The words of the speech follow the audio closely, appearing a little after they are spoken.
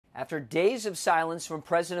After days of silence from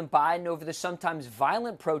President Biden over the sometimes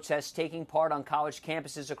violent protests taking part on college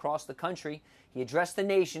campuses across the country, he addressed the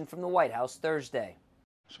nation from the White House Thursday.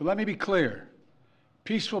 So let me be clear.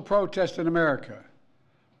 Peaceful protest in America.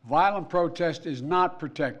 Violent protest is not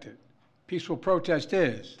protected. Peaceful protest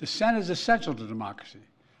is. Dissent is essential to democracy,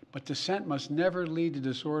 but dissent must never lead to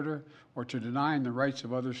disorder or to denying the rights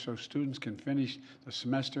of others so students can finish the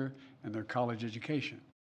semester and their college education.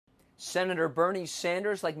 Senator Bernie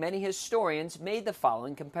Sanders, like many historians, made the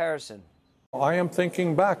following comparison. I am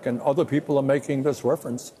thinking back, and other people are making this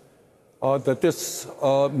reference, that this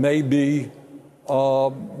may be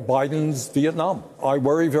Biden's Vietnam. I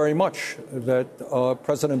worry very much that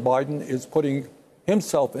President Biden is putting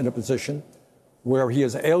himself in a position where he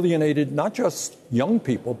has alienated not just young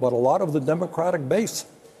people, but a lot of the Democratic base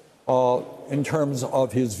in terms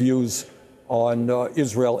of his views on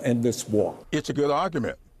Israel and this war. It's a good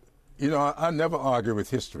argument. You know, I never argue with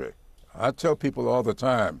history. I tell people all the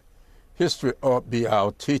time, history ought to be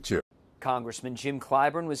our teacher. Congressman Jim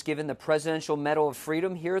Clyburn was given the Presidential Medal of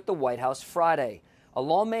Freedom here at the White House Friday, a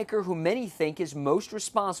lawmaker who many think is most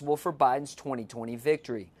responsible for Biden's 2020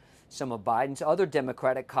 victory. Some of Biden's other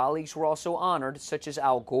Democratic colleagues were also honored, such as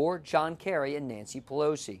Al Gore, John Kerry, and Nancy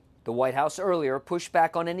Pelosi. The White House earlier pushed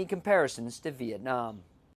back on any comparisons to Vietnam.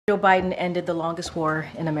 Joe Biden ended the longest war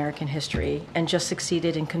in American history and just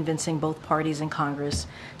succeeded in convincing both parties in Congress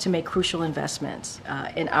to make crucial investments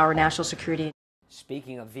in our national security.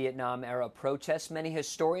 Speaking of Vietnam-era protests, many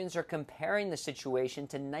historians are comparing the situation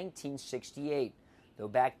to 1968. Though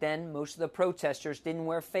back then, most of the protesters didn't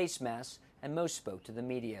wear face masks and most spoke to the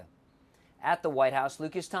media. At the White House,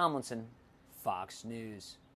 Lucas Tomlinson, Fox News.